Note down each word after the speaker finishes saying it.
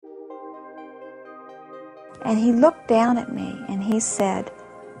And he looked down at me and he said,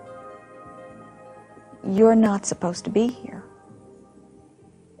 "You're not supposed to be here.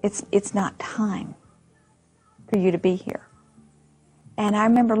 It's not time for you to be here." And I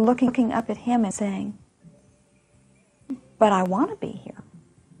remember looking up at him and saying, "But I want to be here."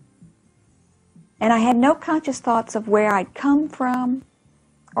 And I had no conscious thoughts of where I'd come from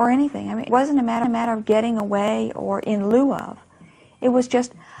or anything. I mean, it wasn't a matter of getting away or in lieu of. It was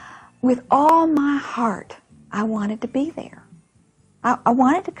just, with all my heart, I wanted to be there. I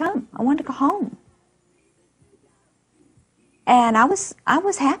wanted to come. I wanted to go home. And I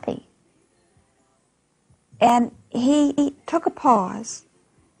was happy. And he took a pause,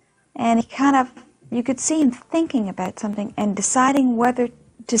 and he kind of, you could see him thinking about something and deciding whether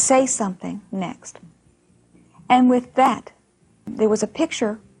to say something next. And with that, there was a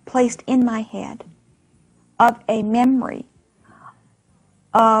picture placed in my head of a memory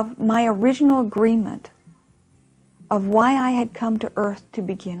of my original agreement of why I had come to earth to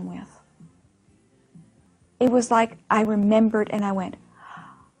begin with. It was like I remembered and I went,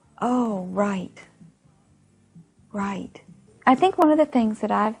 "Oh, right. Right." I think one of the things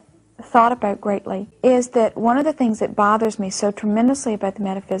that I've thought about greatly is that one of the things that bothers me so tremendously about the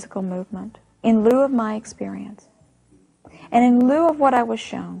metaphysical movement, in lieu of my experience, and in lieu of what I was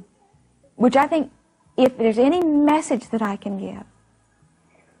shown, which I think if there's any message that I can give,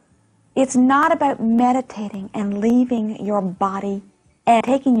 it's not about meditating and leaving your body and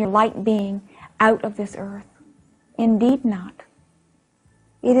taking your light being out of this earth. Indeed not.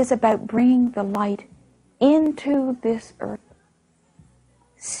 It is about bringing the light into this earth.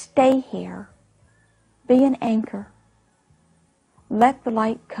 Stay here. Be an anchor. Let the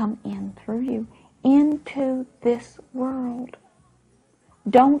light come in through you into this world.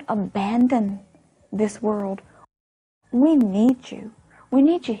 Don't abandon this world. We need you. We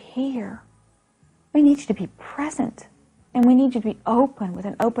need you here. We need you to be present. And we need you to be open with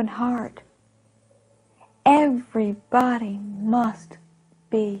an open heart. Everybody must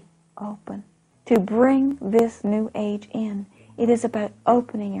be open to bring this new age in. It is about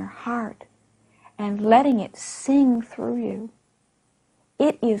opening your heart and letting it sing through you.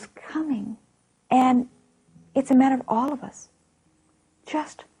 It is coming, and it's a matter of all of us.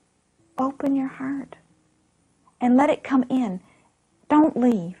 Just open your heart and let it come in. Don't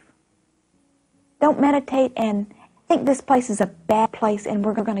leave. Don't meditate and think this place is a bad place and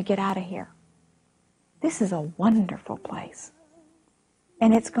we're going to get out of here. This is a wonderful place.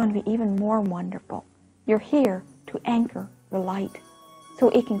 And it's going to be even more wonderful. You're here to anchor the light so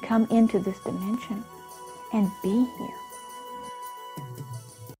it can come into this dimension and be here.